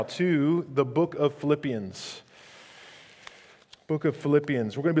To the book of Philippians. Book of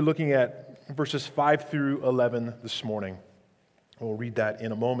Philippians. We're going to be looking at verses 5 through 11 this morning. We'll read that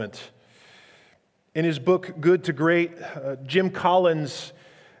in a moment. In his book, Good to Great, Jim Collins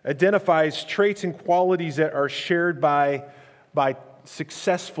identifies traits and qualities that are shared by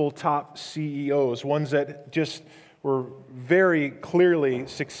successful top CEOs, ones that just were very clearly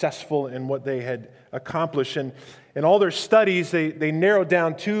successful in what they had accomplished. And in all their studies, they narrowed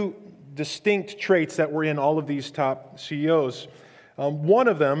down two distinct traits that were in all of these top CEOs. One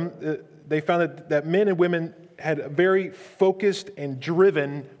of them, they found that men and women had a very focused and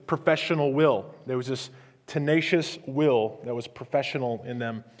driven professional will. There was this tenacious will that was professional in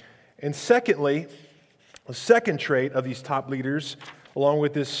them. And secondly, the second trait of these top leaders, along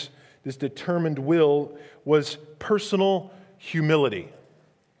with this determined will, was personal humility.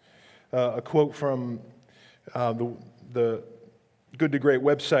 A quote from the Good to Great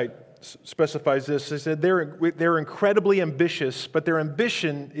website specifies this. They said, they're incredibly ambitious, but their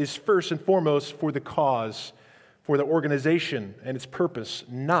ambition is first and foremost for the cause, for the organization and its purpose,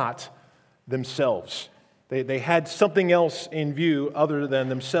 not themselves. They had something else in view other than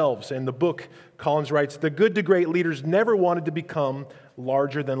themselves. In the book, Collins writes, the Good to Great leaders never wanted to become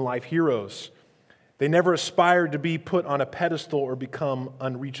larger-than-life heroes. They never aspired to be put on a pedestal or become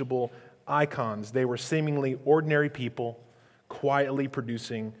unreachable icons. They were seemingly ordinary people, quietly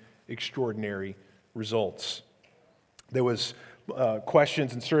producing extraordinary results. There was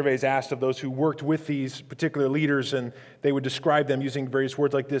questions and surveys asked of those who worked with these particular leaders, and they would describe them using various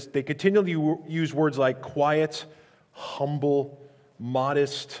words like this. They continually use words like quiet, humble,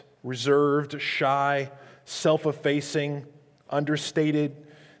 modest, reserved, shy, self-effacing, understated,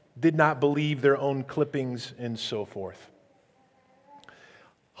 did not believe their own clippings, and so forth.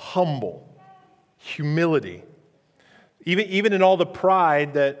 Humble, humility. Even in all the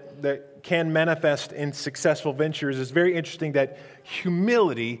pride that can manifest in successful ventures, it's very interesting that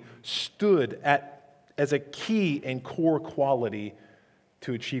humility stood as a key and core quality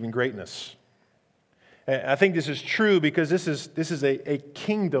to achieving greatness. And I think this is true because this is a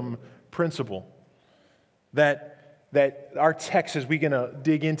kingdom principle that our text, as we're going to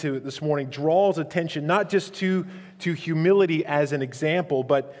dig into it this morning, draws attention not just to humility as an example,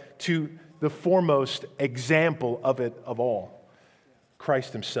 but to the foremost example of it of all,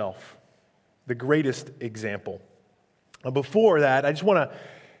 Christ himself, the greatest example. Before that, I just want to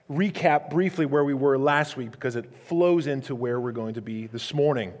recap briefly where we were last week because it flows into where we're going to be this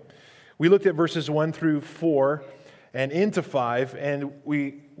morning. We looked at verses 1 through 4 and into 5, and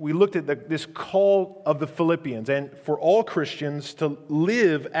we looked at this call of the Philippians and for all Christians to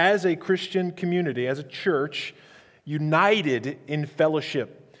live as a Christian community, as a church, united in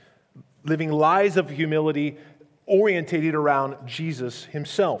fellowship, living lives of humility orientated around Jesus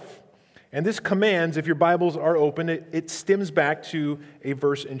himself. And this commands, if your Bibles are open, it stems back to a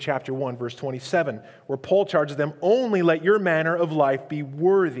verse in chapter 1, verse 27, where Paul charges them, only let your manner of life be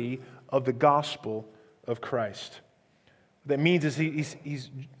worthy of the gospel of Christ. What that means is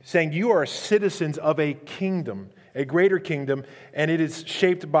he's saying you are citizens of a kingdom, a greater kingdom, and it is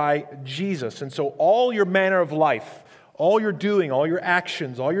shaped by Jesus. And so all your manner of life, all your doing, all your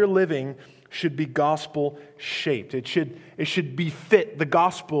actions, all your living should be gospel-shaped. It should befit the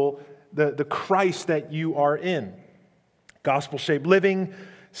gospel, the Christ that you are in. Gospel-shaped living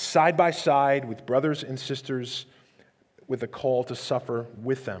side by side with brothers and sisters with a call to suffer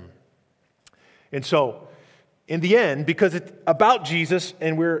with them. And so, in the end, because it's about Jesus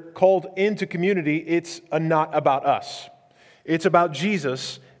and we're called into community, it's not about us. It's about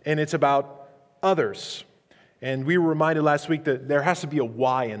Jesus and it's about others. And we were reminded last week that there has to be a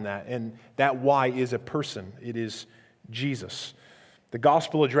why in that, and that why is a person. It is Jesus. The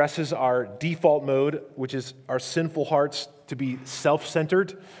gospel addresses our default mode, which is our sinful hearts to be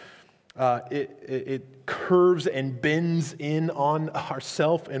self-centered. It curves and bends in on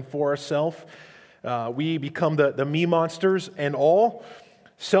ourself and for ourselves. We become the me monsters and all.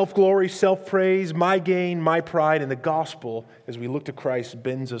 Self-glory, self-praise, my gain, my pride, and the gospel, as we look to Christ,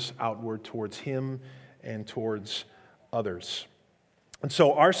 bends us outward towards Him and towards others. And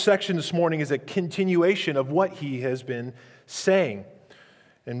so our section this morning is a continuation of what he has been saying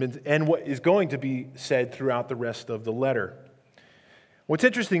and what is going to be said throughout the rest of the letter. What's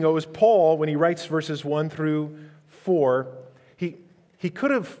interesting, though, is Paul, when he writes verses 1 through 4, he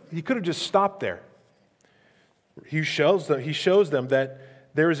could have just stopped there. He shows them that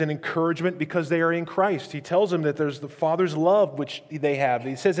there is an encouragement because they are in Christ. He tells them that there's the Father's love which they have.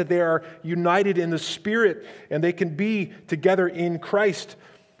 He says that they are united in the Spirit and they can be together in Christ.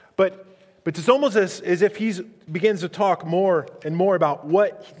 But But it's almost as if he begins to talk more and more about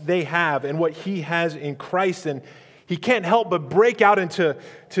what they have and what he has in Christ. And he can't help but break out into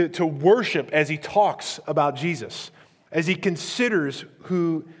to worship as he talks about Jesus, as he considers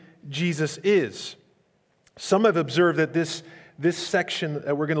who Jesus is. Some have observed that this section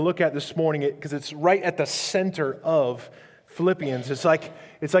that we're going to look at this morning, because it's right at the center of Philippians, it's like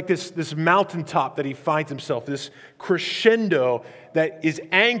this mountaintop that he finds himself, this crescendo that is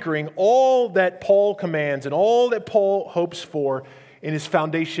anchoring all that Paul commands and all that Paul hopes for in his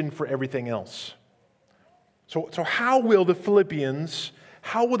foundation for everything else. So how will the Philippians,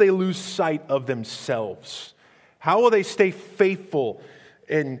 how will they lose sight of themselves? How will they stay faithful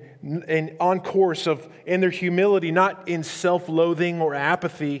and on course in their humility, not in self-loathing or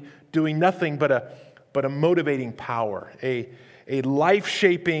apathy, doing nothing but a motivating power, a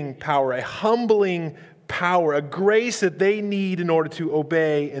life-shaping power, a humbling power, a grace that they need in order to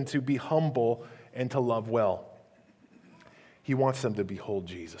obey and to be humble and to love well. He wants them to behold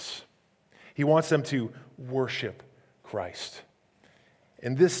Jesus. He wants them to worship Christ.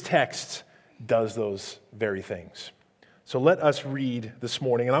 And this text does those very things. So let us read this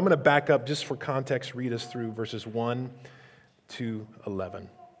morning, and I'm going to back up just for context, read us through verses 1 to 11.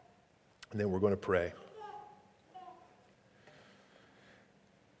 And then we're going to pray.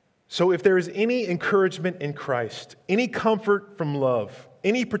 So if there is any encouragement in Christ, any comfort from love,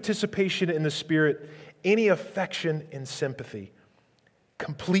 any participation in the Spirit, any affection and sympathy,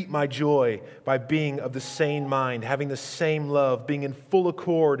 complete my joy by being of the same mind, having the same love, being in full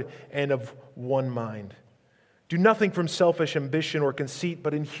accord and of one mind. Do nothing from selfish ambition or conceit,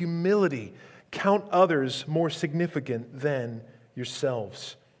 but in humility count others more significant than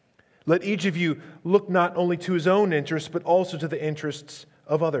yourselves. Let each of you look not only to his own interests, but also to the interests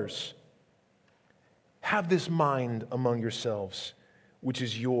of others. Have this mind among yourselves, which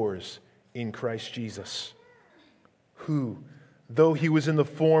is yours in Christ Jesus, who, though he was in the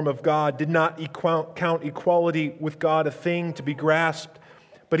form of God, did not count equality with God a thing to be grasped,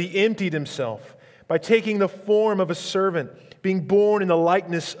 but he emptied himself by taking the form of a servant, being born in the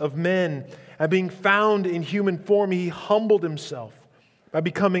likeness of men, and being found in human form, he humbled himself by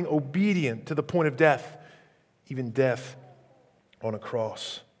becoming obedient to the point of death, even death on a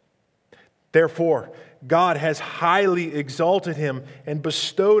cross. Therefore, God has highly exalted him and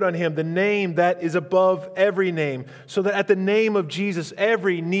bestowed on him the name that is above every name, so that at the name of Jesus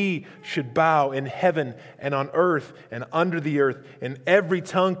every knee should bow in heaven and on earth and under the earth, and every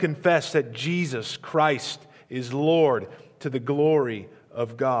tongue confess that Jesus Christ is Lord, to the glory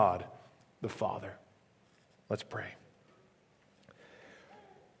of God the Father. Let's pray.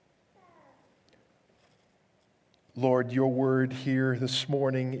 Lord, your word here this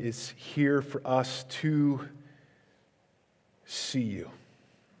morning is here for us to see you,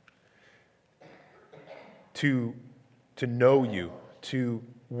 to know you, to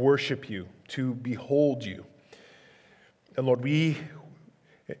worship you, to behold you. And Lord, in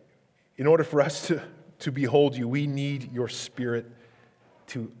order for us to behold you, we need your Spirit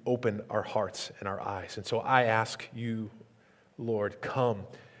to open our hearts and our eyes. And so I ask you, Lord, come.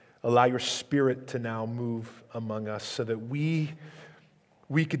 Allow your Spirit to now move among us so that we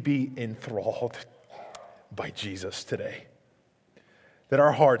could be enthralled by Jesus today. That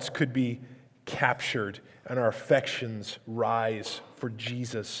our hearts could be captured and our affections rise for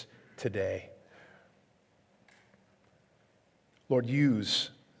Jesus today. Lord,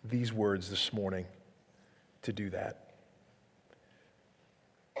 use these words this morning to do that.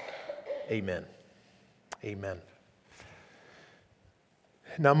 Amen. Amen.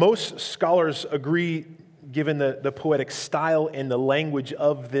 Now, most scholars agree, given the poetic style and the language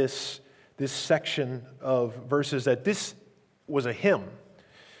of this section of verses, that this was a hymn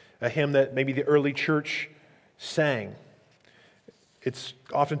that maybe the early church sang. It's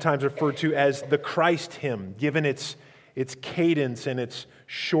oftentimes referred to as the Christ hymn, given its cadence and its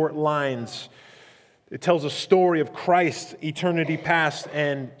short lines. It tells a story of Christ, eternity past,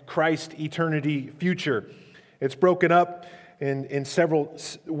 and Christ, eternity future. It's broken up in several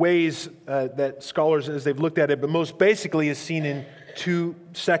ways that scholars, as they've looked at it, but most basically is seen in two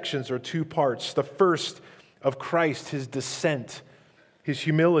sections or two parts. The first of Christ, his descent, his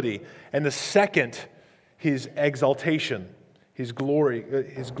humility, and the second, his exaltation, his glory,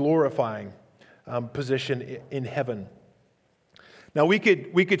 his glorifying position in heaven. Now we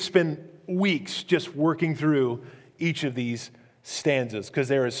could spend weeks just working through each of these stanzas because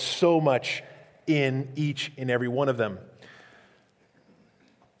there is so much in each and every one of them.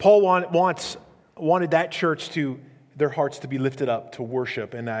 Paul wanted that church their hearts to be lifted up to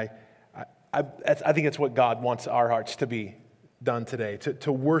worship, and I think that's what God wants our hearts to be done today,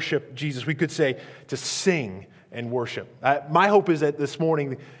 to worship Jesus. We could say to sing and worship. My hope is that this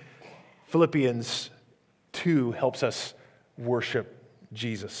morning, Philippians 2 helps us worship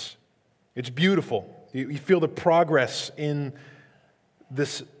Jesus. It's beautiful. You feel the progress in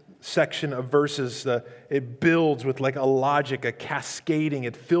this section of verses. It builds with like a logic, a cascading.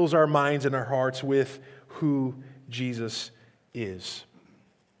 It fills our minds and our hearts with who Jesus is.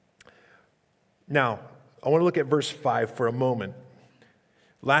 Now, I want to look at verse 5 for a moment.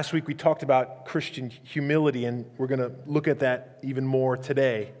 Last week we talked about Christian humility, and we're going to look at that even more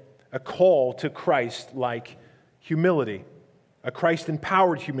today. A call to Christ-like humility, a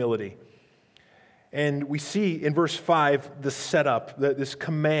Christ-empowered humility. And we see in verse 5 the setup, this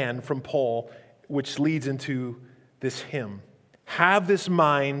command from Paul, which leads into this hymn. Have this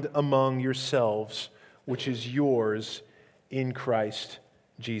mind among yourselves, which is yours in Christ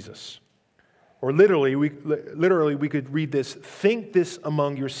Jesus. Or literally, we could read this, think this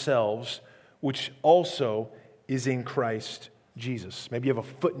among yourselves, which also is in Christ Jesus. Maybe you have a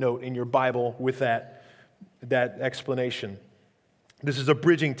footnote in your Bible with that explanation. This is a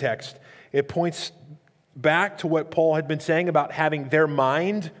bridging text. It points back to what Paul had been saying about having their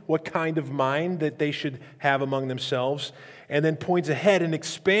mind, what kind of mind that they should have among themselves, and then points ahead and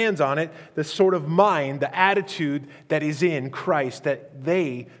expands on it, the sort of mind, the attitude that is in Christ that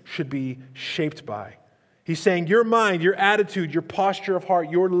they should be shaped by. He's saying your mind, your attitude, your posture of heart,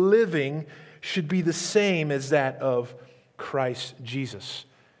 your living should be the same as that of Christ Jesus.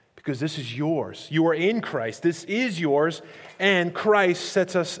 Because this is yours. You are in Christ. This is yours. And Christ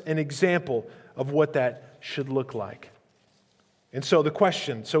sets us an example of what that should look like. And so the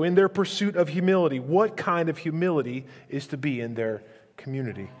question, so in their pursuit of humility, what kind of humility is to be in their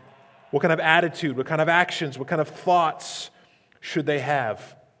community? What kind of attitude, what kind of actions, what kind of thoughts should they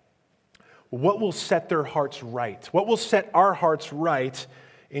have? What will set their hearts right? What will set our hearts right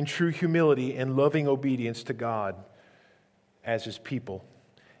in true humility and loving obedience to God as His people?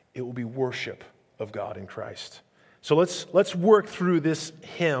 It will be worship of God in Christ. So let's work through this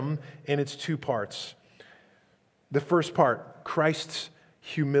hymn in its two parts. The first part, Christ's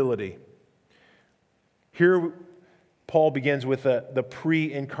humility. Here, Paul begins with the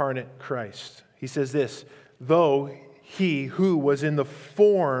pre-incarnate Christ. He says this, though He who was in the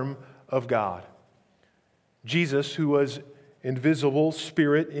form of God. Jesus, who was invisible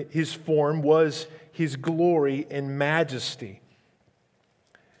spirit, His form was His glory and majesty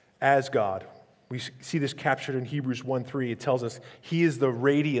as God. We see this captured in Hebrews 1:3. It tells us He is the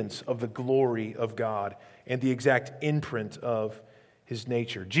radiance of the glory of God and the exact imprint of His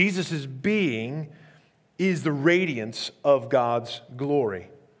nature. Jesus' being is the radiance of God's glory.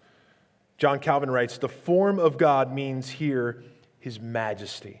 John Calvin writes, the form of God means here His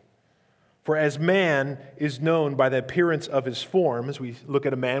majesty. For as man is known by the appearance of his form, as we look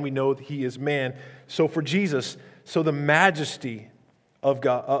at a man, we know that he is man. So for Jesus, so the majesty of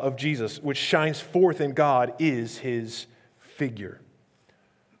God, of Jesus, which shines forth in God, is His figure.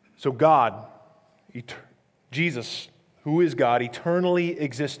 So God, Jesus, who is God, eternally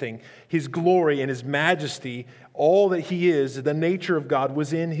existing, His glory and His majesty, all that He is, the nature of God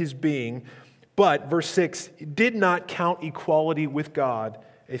was in His being. But, verse 6, did not count equality with God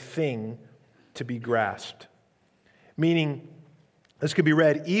a thing to be grasped. Meaning, this could be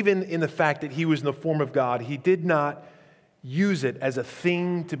read, even in the fact that He was in the form of God, He did not use it as a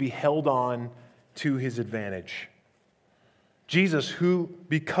thing to be held on to His advantage. Jesus, who,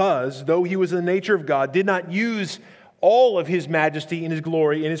 because, though He was in the nature of God, did not use all of His majesty and His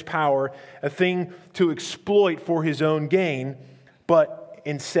glory and His power, a thing to exploit for His own gain, but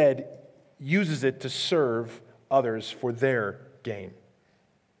instead uses it to serve others for their gain.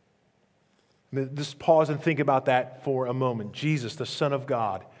 Just pause and think about that for a moment. Jesus, the Son of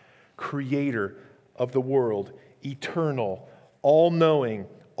God, creator of the world, eternal, all-knowing,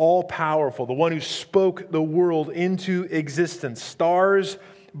 all-powerful, the one who spoke the world into existence, stars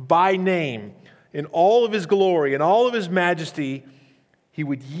by name, in all of His glory and all of His majesty, He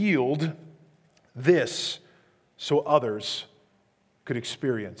would yield this so others could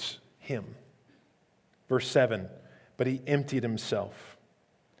experience Him. Verse 7, but He emptied Himself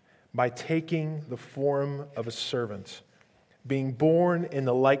by taking the form of a servant, being born in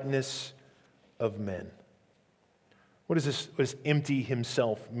the likeness of men. What does empty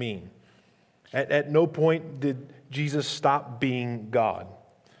Himself mean? At no point did Jesus stop being God,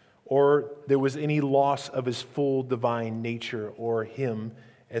 or there was any loss of His full divine nature or Him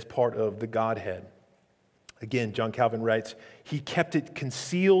as part of the Godhead. Again, John Calvin writes, He kept it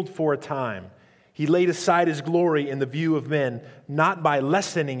concealed for a time. He laid aside His glory in the view of men, not by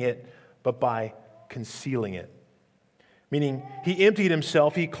lessening it, but by concealing it. meaning he emptied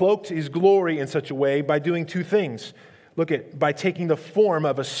himself, he cloaked his glory in such a way by doing two things. Look at, by taking the form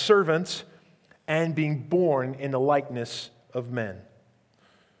of a servant and being born in the likeness of men.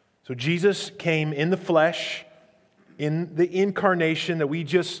 So Jesus came in the flesh, in the incarnation that we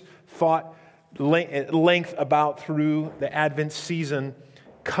just thought at length about through the Advent season,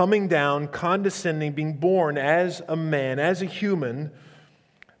 coming down, condescending, being born as a man, as a human,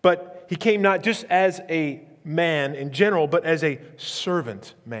 but he came not just as a man in general, but as a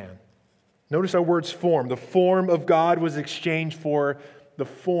servant man. Notice our word's form. The form of God was exchanged for the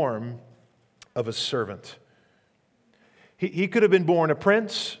form of a servant. He could have been born a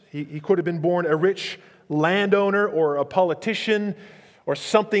prince. He could have been born a rich landowner or a politician or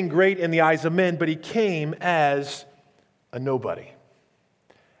something great in the eyes of men, but he came as a nobody,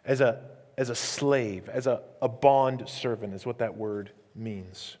 as a slave, as a bond servant is what that word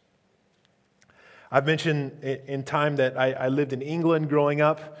means. I've mentioned in time that I lived in England growing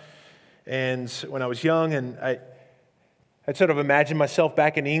up, and when I was young, and I'd sort of imagined myself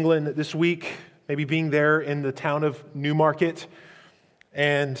back in England this week, maybe being there in the town of Newmarket.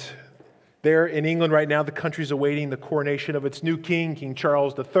 And there in England right now, the country's awaiting the coronation of its new king, King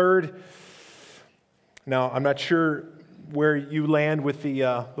Charles III. Now, I'm not sure where you land with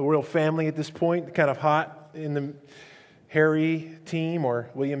the royal family at this point, kind of hot in the Harry team or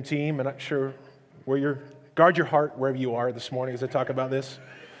William team. I'm not sure where you're. Guard your heart wherever you are this morning as I talk about this.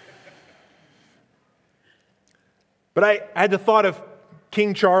 But I had the thought of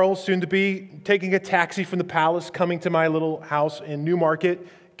King Charles, soon to be, taking a taxi from the palace, coming to my little house in Newmarket,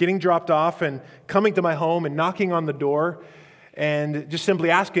 getting dropped off and coming to my home and knocking on the door and just simply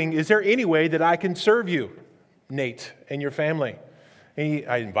asking, is there any way that I can serve you, Nate, and your family? And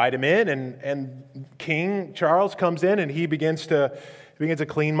I invite him in, and King Charles comes in and he begins to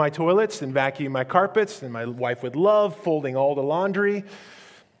clean my toilets and vacuum my carpets, and my wife would love folding all the laundry.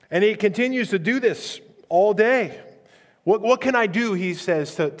 And he continues to do this all day. What can I do, he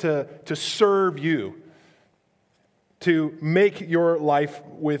says, to serve you, to make your life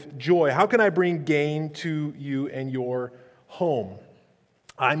with joy? How can I bring gain to you and your home?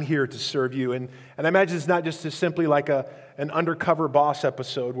 I'm here to serve you. And I imagine it's not just simply like an undercover boss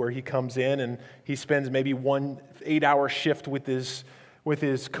episode where he comes in and he spends maybe 1 8-hour shift with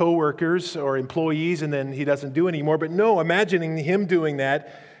his coworkers or employees and then he doesn't do anymore. But no, imagining him doing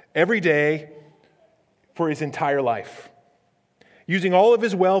that every day for his entire life, using all of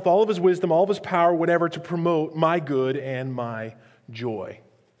his wealth, all of his wisdom, all of his power, whatever, to promote my good and my joy.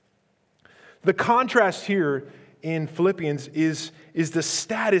 The contrast here in Philippians is the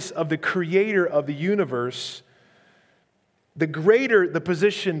status of the creator of the universe. The greater the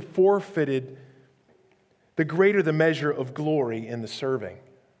position forfeited, the greater the measure of glory in the serving.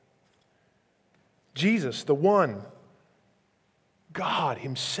 Jesus, the one, God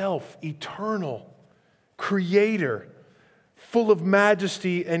himself, eternal, creator, full of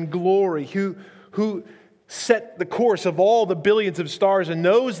majesty and glory, who set the course of all the billions of stars and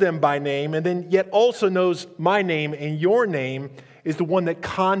knows them by name, and then yet also knows my name and your name, is the one that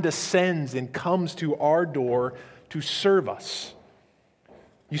condescends and comes to our door to serve us.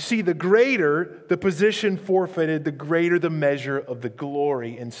 You see, the greater the position forfeited, the greater the measure of the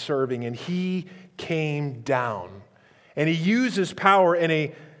glory in serving. And he came down. And he used his power in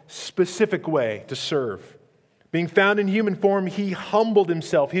a specific way to serve. Being found in human form, he humbled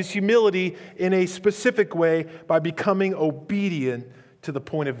himself, his humility in a specific way by becoming obedient to the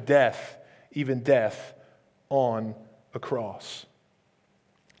point of death, even death on a cross.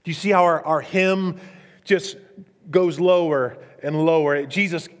 Do you see how our hymn just goes lower and lower?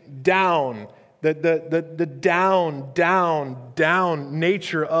 Jesus down, the down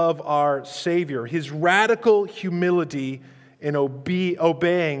nature of our Savior, his radical humility in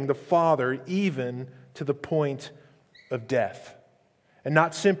obeying the Father even to the point of death. And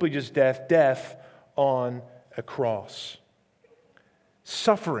not simply just death on a cross.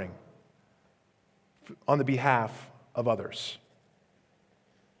 Suffering on the behalf of others.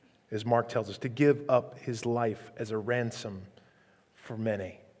 As Mark tells us, to give up his life as a ransom for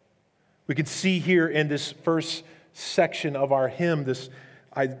many. We can see here in this first section of our hymn,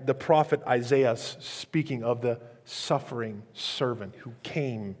 the prophet Isaiah speaking of the suffering servant who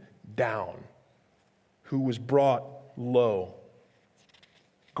came down, who was brought low.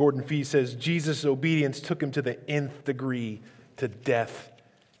 Gordon Fee says, Jesus' obedience took him to the nth degree, to death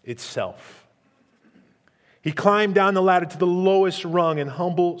itself. He climbed down the ladder to the lowest rung in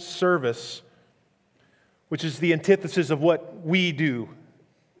humble service, which is the antithesis of what we do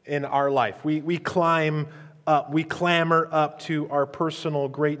in our life. We climb up, we clamber up to our personal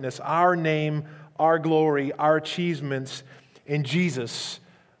greatness, our name, our glory, our achievements, in Jesus,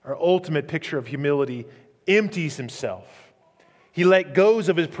 our ultimate picture of humility, empties himself. He let go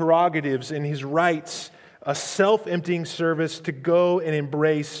of his prerogatives and his rights, a self-emptying service to go and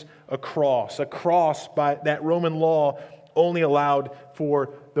embrace a cross. A cross by that Roman law only allowed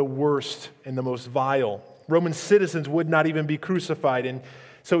for the worst and the most vile. Roman citizens would not even be crucified. And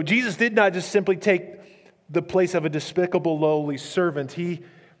so Jesus did not just simply take the place of a despicable, lowly servant.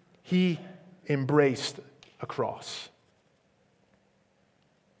 He embraced a cross.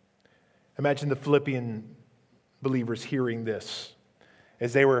 Imagine the Philippian believers hearing this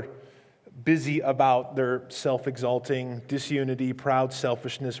as they were busy about their self-exalting, disunity, proud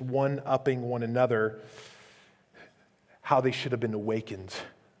selfishness, one-upping one another, how they should have been awakened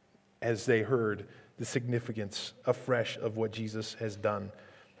as they heard the significance afresh of what Jesus has done.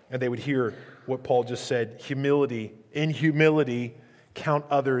 And they would hear what Paul just said, humility, in humility, count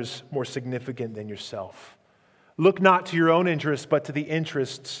others more significant than yourself. Look not to your own interests, but to the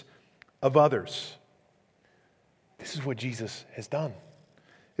interests of others. This is what Jesus has done.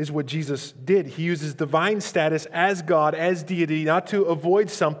 This is what Jesus did. He uses divine status as God, as deity, not to avoid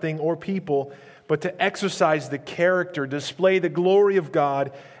something or people, but to exercise the character, display the glory of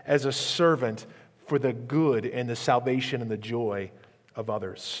God as a servant for the good and the salvation and the joy of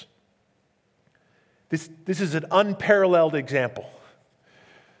others. This is an unparalleled example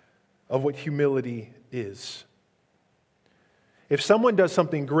of what humility is. If someone does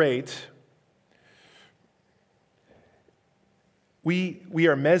something great, we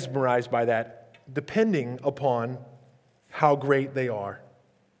are mesmerized by that depending upon how great they are.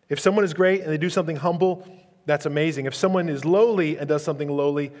 If someone is great and they do something humble, that's amazing. If someone is lowly and does something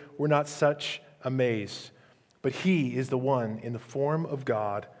lowly, we're not such amazed. But he is the one in the form of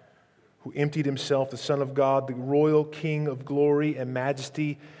God who emptied himself, the Son of God, the royal King of glory and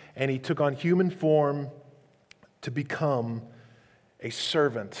majesty, and he took on human form to become a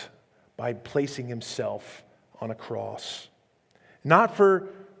servant by placing himself on a cross. Not for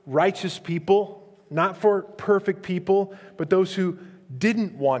righteous people, not for perfect people, but those who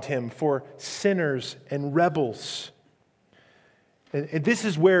didn't want him, for sinners and rebels. And this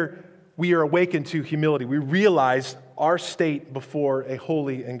is where we are awakened to humility. We realize our state before a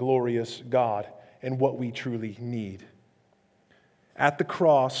holy and glorious God and what we truly need. At the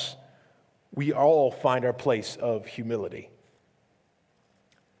cross, we all find our place of humility.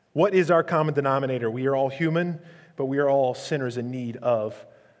 What is our common denominator? We are all human, but we are all sinners in need of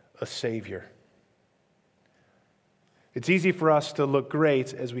a Savior. It's easy for us to look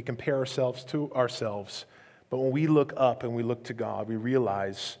great as we compare ourselves to ourselves, but when we look up and we look to God, we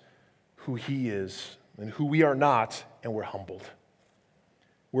realize who He is and who we are not, and we're humbled.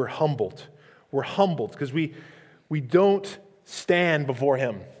 We're humbled. We're humbled because we don't stand before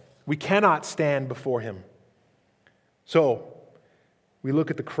Him. We cannot stand before Him. So, we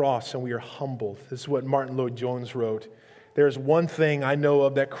look at the cross and we are humbled. This is what Martin Lloyd-Jones wrote. There is one thing I know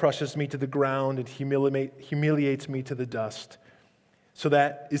of that crushes me to the ground and humiliates me to the dust. So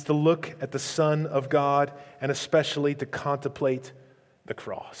that is to look at the Son of God and especially to contemplate the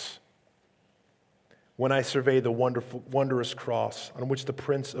cross. When I survey the wondrous cross on which the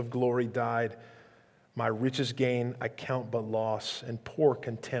Prince of Glory died, my richest gain I count but loss and pour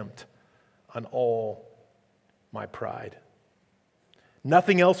contempt on all my pride.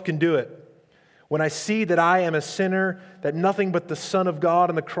 Nothing else can do it. When I see that I am a sinner, that nothing but the Son of God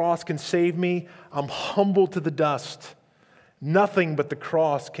on the cross can save me, I'm humbled to the dust. Nothing but the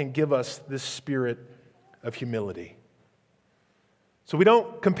cross can give us this spirit of humility. So we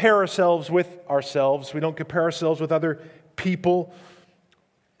don't compare ourselves with ourselves. We don't compare ourselves with other people,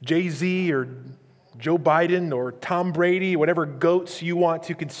 Jay-Z or Joe Biden or Tom Brady, whatever goats you want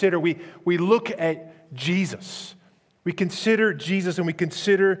to consider. We look at Jesus. We consider Jesus and we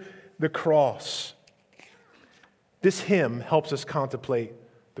consider the cross. This hymn helps us contemplate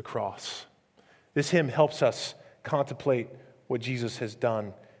the cross. This hymn helps us contemplate what Jesus has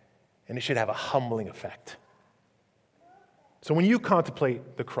done, and it should have a humbling effect. So when you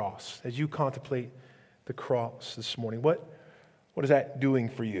contemplate the cross, as you contemplate the cross this morning, what is that doing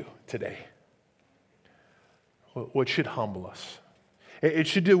for you today? What should humble us? It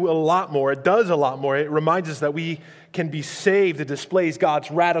should do a lot more. It does a lot more. It reminds us that we can be saved. It displays God's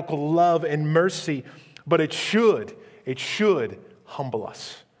radical love and mercy, but it should humble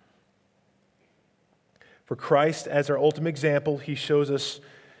us. For Christ, as our ultimate example, He shows us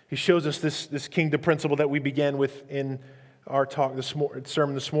this kingdom principle that we began with in our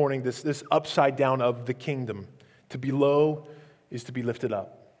sermon this morning, this upside down of the kingdom. To be low is to be lifted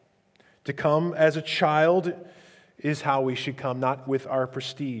up. To come as a child is how we should come, not with our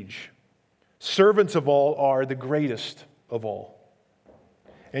prestige. Servants of all are the greatest of all.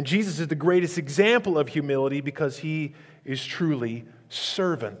 And Jesus is the greatest example of humility because he is truly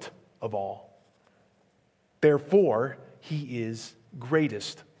servant of all. Therefore, he is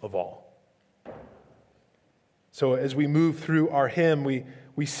greatest of all. So as we move through our hymn,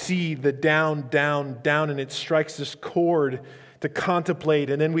 we see the down, down, down, and it strikes this chord to contemplate.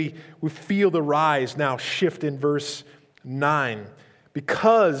 And then we feel the rise now shift in verse 9.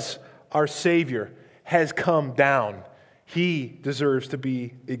 Because our Savior has come down, he deserves to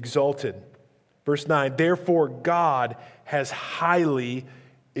be exalted. Verse 9, therefore God has highly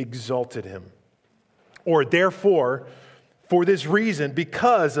exalted him. Or therefore, for this reason,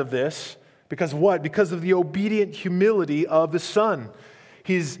 because of this, because what? Because of the obedient humility of the Son.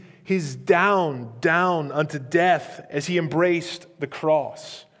 His down unto death as he embraced the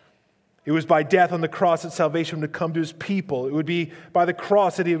cross. It was by death on the cross that salvation would come to his people. It would be by the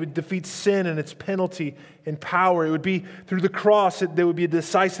cross that he would defeat sin and its penalty and power. It would be through the cross that there would be a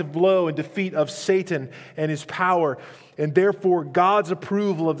decisive blow and defeat of Satan and his power. And therefore, God's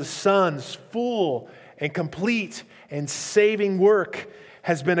approval of the Son's full and complete and saving work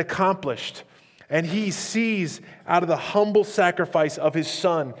has been accomplished. And he sees out of the humble sacrifice of his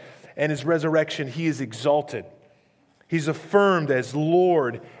Son and his resurrection, he is exalted. He's affirmed as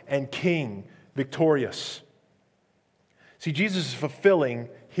Lord and King, victorious. See, Jesus is fulfilling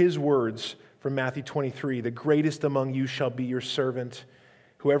his words from Matthew 23. The greatest among you shall be your servant.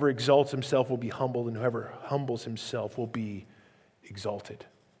 Whoever exalts himself will be humbled, and whoever humbles himself will be exalted.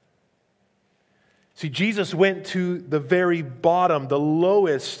 See, Jesus went to the very bottom, the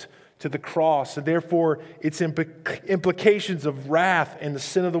lowest, to the cross, and therefore its implications of wrath and the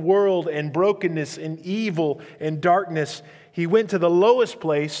sin of the world and brokenness and evil and darkness. He went to the lowest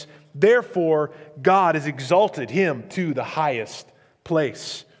place, therefore God has exalted him to the highest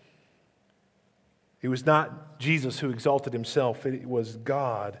place. It was not Jesus who exalted himself, it was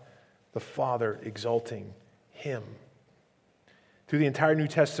God the Father exalting him. Through the entire New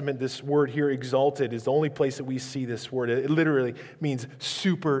Testament, this word here, exalted, is the only place that we see this word. It literally means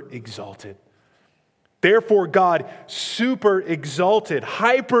super exalted. Therefore, God super exalted,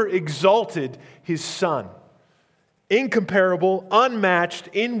 hyper exalted his Son. Incomparable, unmatched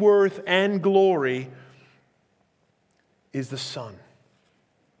in worth and glory is the Son.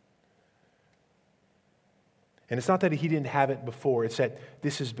 And it's not that he didn't have it before, it's that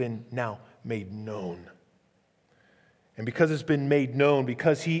this has been now made known. And because it's been made known,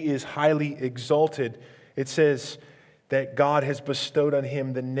 because he is highly exalted, it says that God has bestowed on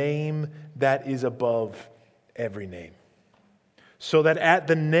him the name that is above every name. So that at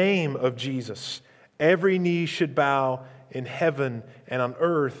the name of Jesus, every knee should bow in heaven and on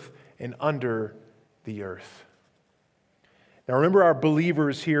earth and under the earth. Now remember our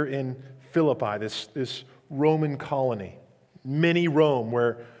believers here in Philippi, this Roman colony, mini Rome,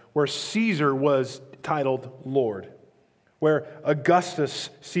 where Caesar was titled Lord, where Augustus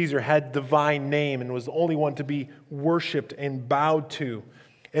Caesar had divine name and was the only one to be worshipped and bowed to,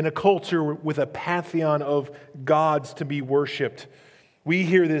 in a culture with a pantheon of gods to be worshipped. We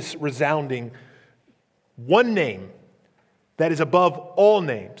hear this resounding, one name that is above all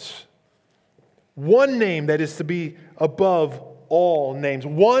names. One name that is to be above all names.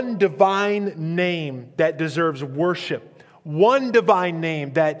 One divine name that deserves worship. One divine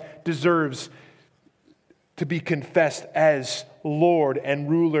name that deserves to be confessed as Lord and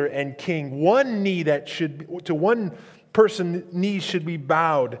ruler and King. One knee that to one person, knees should be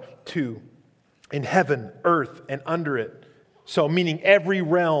bowed to in heaven, earth, and under it. So, meaning every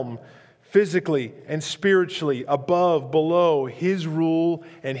realm, physically and spiritually, above, below, his rule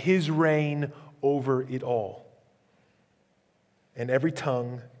and his reign over it all. And every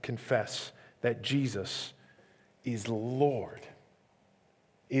tongue confess that Jesus is Lord.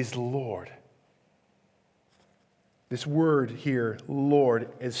 Is Lord. This word here, Lord,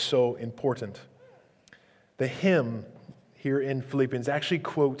 is so important. The hymn here in Philippians actually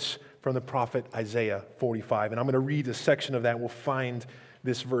quotes from the prophet Isaiah 45. And I'm going to read a section of that. We'll find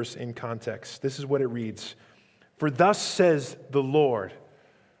this verse in context. This is what it reads. For thus says the Lord,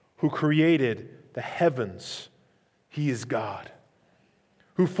 who created the heavens, he is God.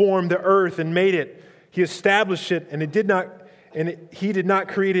 Who formed the earth and made it. He established it, and he did not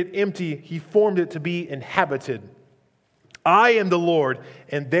create it empty. He formed it to be inhabited. I am the Lord,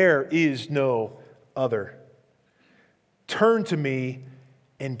 and there is no other. Turn to me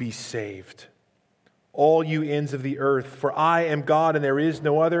and be saved, all you ends of the earth, for I am God and there is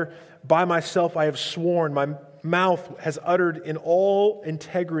no other. By myself I have sworn, my mouth has uttered in all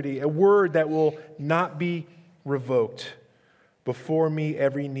integrity a word that will not be revoked. Before me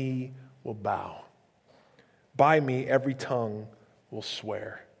every knee will bow. By me every tongue will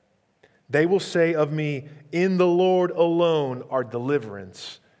swear. They will say of me, in the Lord alone are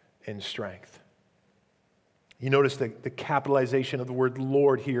deliverance and strength. You notice the capitalization of the word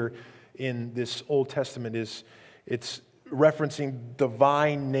Lord here in this Old Testament it's referencing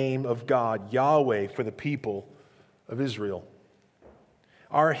divine name of God, Yahweh, for the people of Israel.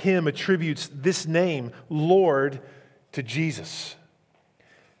 Our hymn attributes this name, Lord, to Jesus.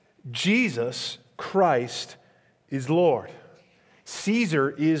 Jesus Christ is Lord. Caesar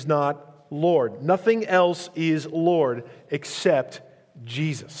is not Lord. Nothing else is Lord except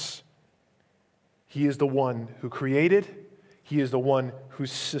Jesus. He is the one who created. He is the one who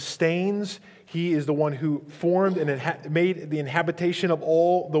sustains. He is the one who formed and made the inhabitation of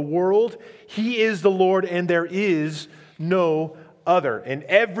all the world. He is the Lord, and there is no other. And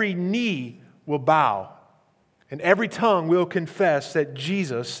every knee will bow, and every tongue will confess that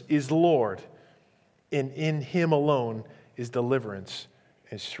Jesus is Lord, and in Him alone is deliverance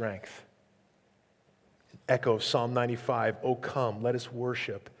and strength. Echo Psalm 95, "O come, let us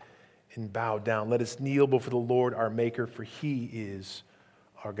worship and bow down. Let us kneel before the Lord our Maker, for He is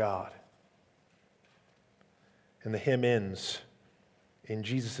our God." And the hymn ends in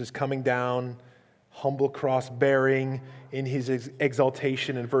Jesus' coming down, humble cross bearing, in His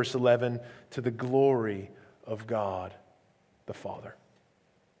exaltation in verse 11, to the glory of God the Father.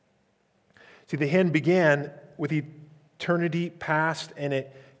 See, the hymn began with eternity past, and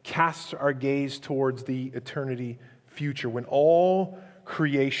it casts our gaze towards the eternity future, when all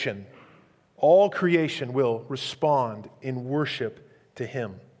creation will respond in worship to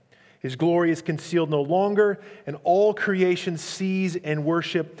Him. His glory is concealed no longer, and all creation sees and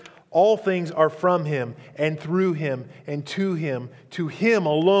worship. All things are from Him, and through Him, and to Him. To Him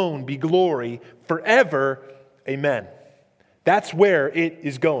alone be glory forever. Amen. That's where it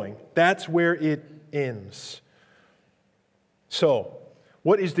is going. That's where it ends. So,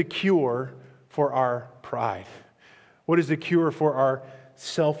 what is the cure for our pride? What is the cure for our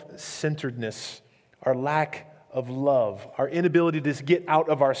self-centeredness, our lack of love, our inability to get out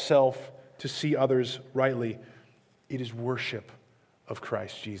of ourselves to see others rightly? It is worship of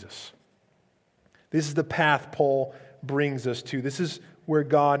Christ Jesus. This is the path Paul brings us to. This is where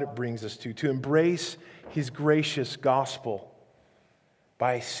God brings us to embrace His gracious gospel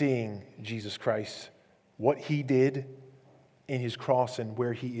by seeing Jesus Christ, what He did in His cross and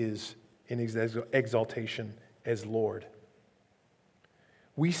where He is in His exaltation as Lord.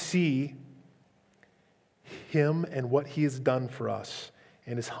 We see Him and what He has done for us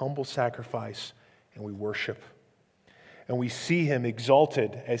in His humble sacrifice, and we worship. And we see Him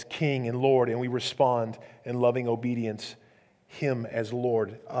exalted as King and Lord, and we respond in loving obedience, Him as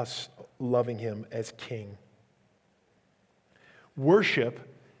Lord, us loving Him as King. Worship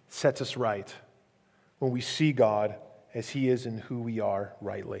sets us right when we see God as He is and who we are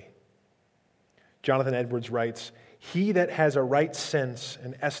rightly. Jonathan Edwards writes, "He that has a right sense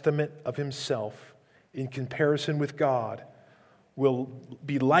and estimate of himself in comparison with God will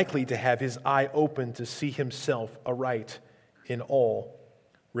be likely to have his eye open to see himself aright in all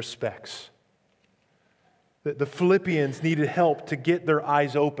respects." The Philippians needed help to get their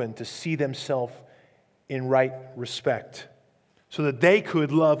eyes open to see themselves in right respect, so that they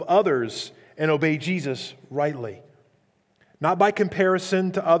could love others and obey Jesus rightly. Not by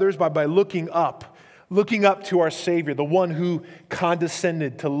comparison to others, but by looking up to our Savior, the one who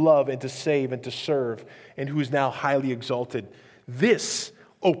condescended to love and to save and to serve, and who is now highly exalted. This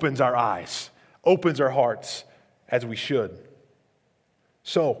opens our eyes, opens our hearts, as we should.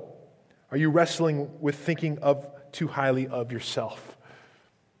 So, are you wrestling with thinking of too highly of yourself?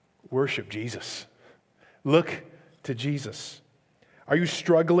 Worship Jesus. Look to Jesus. Are you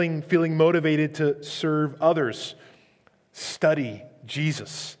struggling, feeling motivated to serve others? Study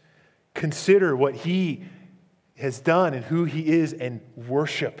Jesus. Consider what He has done and who He is, and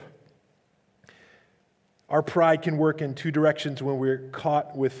worship. Our pride can work in two directions when we're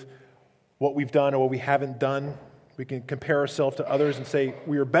caught with what we've done or what we haven't done. We can compare ourselves to others and say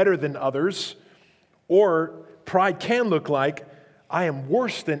we are better than others. Or pride can look like, I am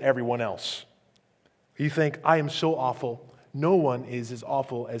worse than everyone else. You think, I am so awful, no one is as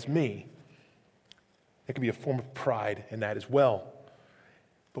awful as me. It can be a form of pride in that as well.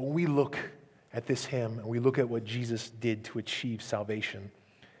 But when we look at this hymn and we look at what Jesus did to achieve salvation,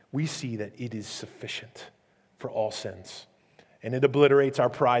 we see that it is sufficient for all sins. And it obliterates our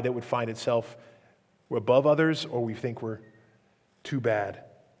pride that would find itself we're above others or we think we're too bad.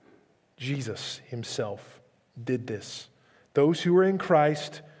 Jesus Himself did this. Those who are in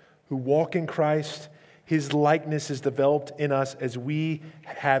Christ, who walk in Christ, His likeness is developed in us as we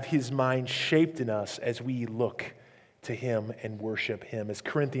have His mind shaped in us as we look to Him and worship Him. As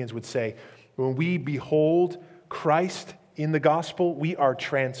Corinthians would say, when we behold Christ in the gospel, we are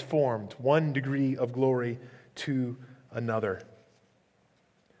transformed one degree of glory to another.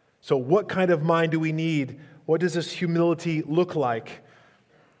 So what kind of mind do we need? What does this humility look like?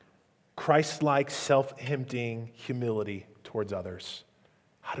 Christ-like, self-emptying humility towards others.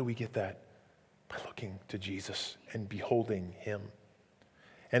 How do we get that? By looking to Jesus and beholding Him.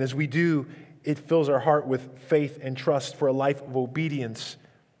 And as we do, it fills our heart with faith and trust for a life of obedience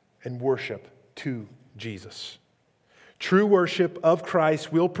and worship to Jesus. True worship of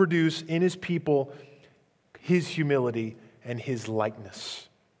Christ will produce in His people His humility and His likeness.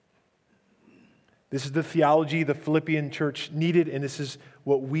 This is the theology the Philippian church needed, and this is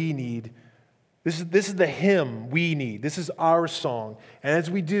what we need. This is the hymn we need. This is our song. And as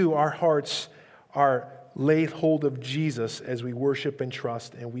we do, our hearts are laid hold of Jesus as we worship and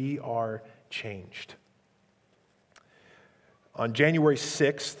trust, and we are changed. On January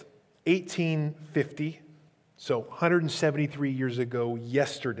 6th, 1850, so 173 years ago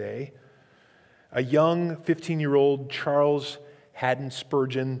yesterday, a young 15-year-old Charles Haddon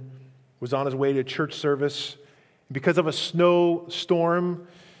Spurgeon was on his way to church service. Because of a snowstorm,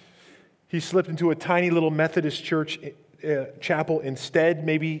 he slipped into a tiny little Methodist church chapel instead,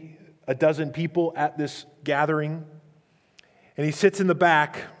 maybe a dozen people at this gathering. And he sits in the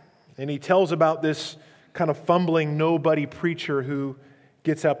back and he tells about this kind of fumbling nobody preacher who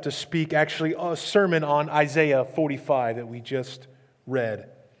gets up to speak, actually a sermon on Isaiah 45 that we just read.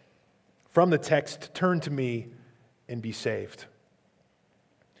 From the text, "Turn to me and be saved."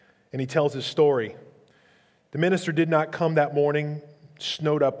 And he tells his story. The minister did not come that morning,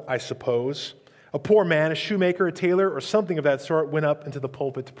 snowed up, I suppose. A poor man, a shoemaker, a tailor, or something of that sort, went up into the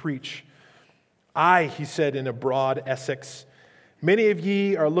pulpit to preach. "I," he said in a broad Essex, "many of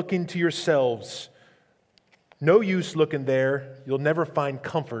ye are looking to yourselves. No use looking there. You'll never find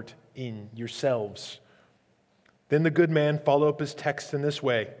comfort in yourselves." Then the good man followed up his text in this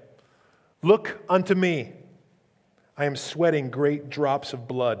way: "Look unto me. I am sweating great drops of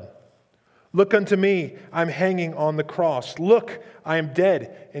blood. Look unto me, I'm hanging on the cross. Look, I am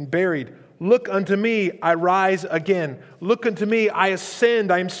dead and buried. Look unto me, I rise again. Look unto me, I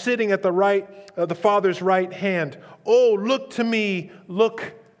ascend. I am sitting at the Father's right hand. Oh, look to me,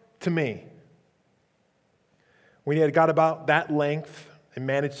 look to me." When he had got about that length and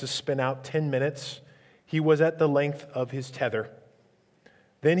managed to spin out 10 minutes, he was at the length of his tether.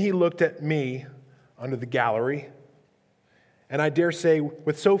 Then he looked at me under the gallery, and I dare say,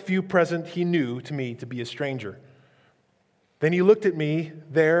 with so few present, he knew to me to be a stranger. Then he looked at me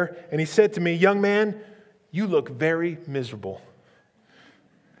there, and he said to me, "Young man, you look very miserable."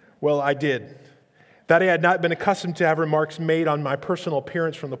 Well, I did. That I had not been accustomed to have remarks made on my personal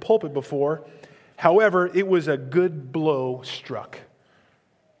appearance from the pulpit before. However, it was a good blow struck.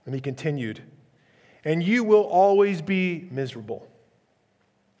 And he continued, "And you will always be miserable.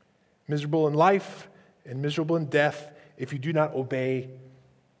 Miserable in life and miserable in death, if you do not obey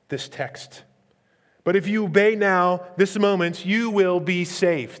this text. But if you obey now, this moment, you will be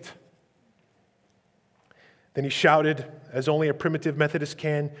saved." Then he shouted, as only a primitive Methodist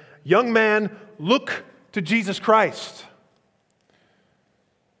can, "Young man, look to Jesus Christ."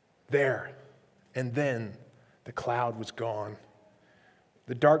 There and then the cloud was gone.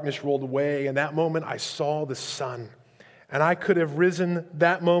 The darkness rolled away, and that moment I saw the sun. And I could have risen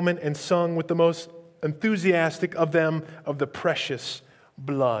that moment and sung with the most enthusiastic of them of the precious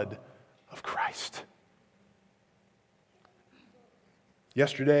blood of Christ.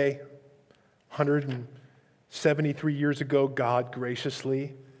 Yesterday, 173 years ago, God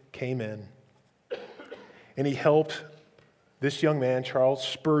graciously came in, and He helped this young man, Charles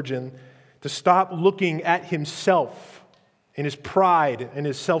Spurgeon, to stop looking at himself and his pride and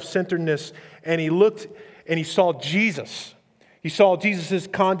his self-centeredness, and he looked and he saw Jesus. He saw Jesus'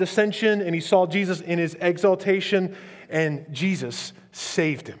 condescension, and he saw Jesus in His exaltation, and Jesus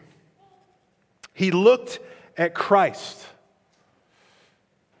saved him. He looked at Christ.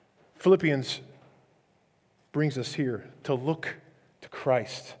 Philippians brings us here to look to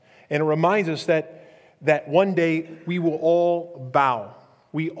Christ. And it reminds us that one day we will all bow.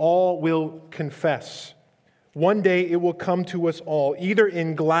 We all will confess. One day it will come to us all, either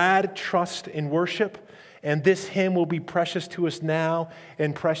in glad trust and worship, and this hymn will be precious to us now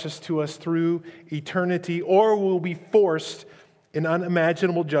and precious to us through eternity, or we'll be forced in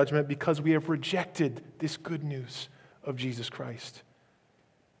unimaginable judgment because we have rejected this good news of Jesus Christ.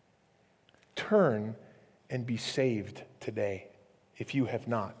 Turn and be saved today if you have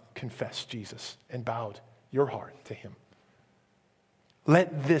not confessed Jesus and bowed your heart to him.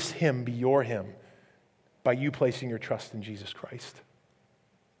 Let this hymn be your hymn by you placing your trust in Jesus Christ.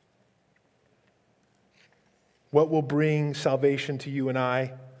 What will bring salvation to you and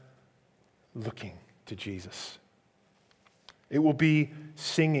I? Looking to Jesus. It will be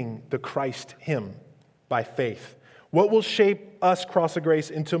singing the Christ hymn by faith. What will shape us, Cross of Grace,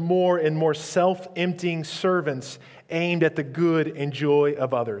 into more and more self-emptying servants aimed at the good and joy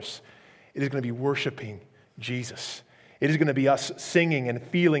of others? It is going to be worshiping Jesus. It is going to be us singing and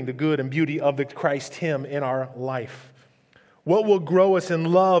feeling the good and beauty of the Christ hymn in our life. What will grow us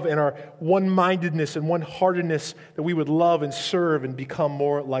in love and our one-mindedness and one-heartedness that we would love and serve and become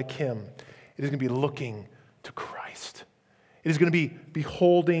more like him? It is going to be looking to Christ. It is going to be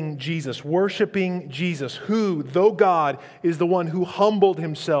beholding Jesus, worshiping Jesus, who, though God, is the one who humbled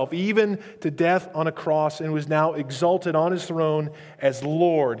himself even to death on a cross and was now exalted on his throne as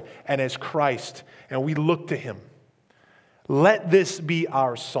Lord and as Christ. And we look to him. Let this be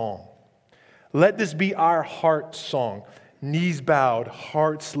our song. Let this be our heart song. Knees bowed,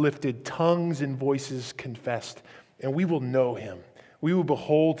 hearts lifted, tongues and voices confessed. And we will know him. We will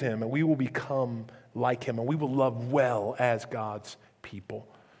behold him, and we will become like him, and we will love well as God's people.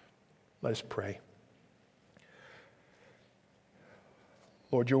 Let us pray.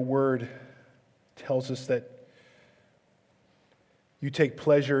 Lord, your word tells us that you take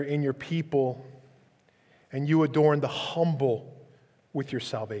pleasure in your people, and you adorn the humble with your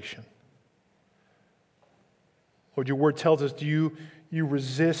salvation. Lord, your word tells us you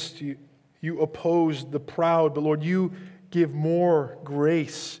resist, you oppose the proud, but Lord, you give more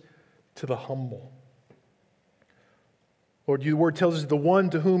grace to the humble. Lord, your word tells us the one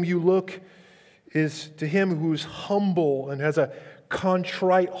to whom you look is to him who is humble and has a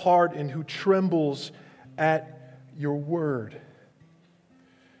contrite heart and who trembles at your word.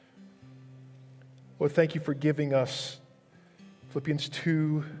 Lord, thank you for giving us Philippians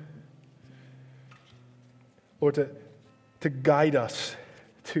 2, Lord, to guide us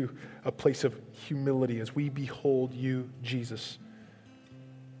to a place of humility as we behold you, Jesus.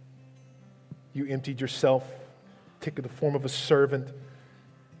 You emptied yourself, took the form of a servant,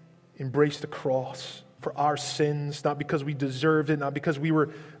 embraced the cross for our sins, not because we deserved it, not because we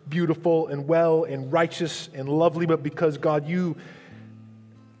were beautiful and well and righteous and lovely, but because, God, you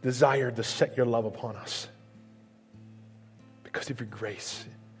desired to set your love upon us because of your grace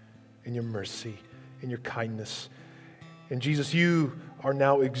and your mercy and your kindness. And Jesus, you are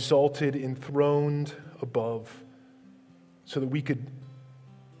now exalted, enthroned above, so that we could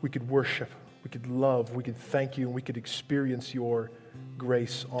worship, we could love, we could thank you, and we could experience your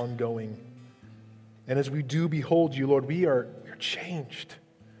grace ongoing. And as we do behold you, Lord, we are changed.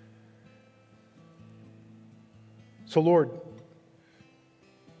 So, Lord,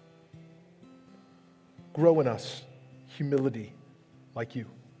 grow in us humility like you.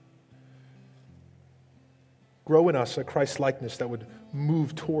 Grow in us a Christ-likeness that would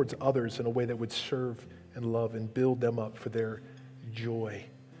move towards others in a way that would serve and love and build them up for their joy.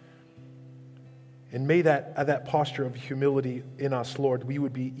 And may that posture of humility in us, Lord, we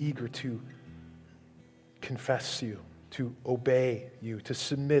would be eager to confess you, to obey you, to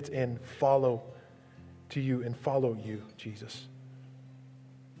submit and follow to you and follow you, Jesus.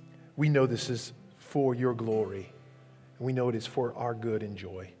 We know this is for your glory, and we know it is for our good and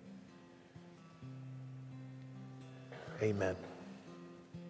joy. Amen.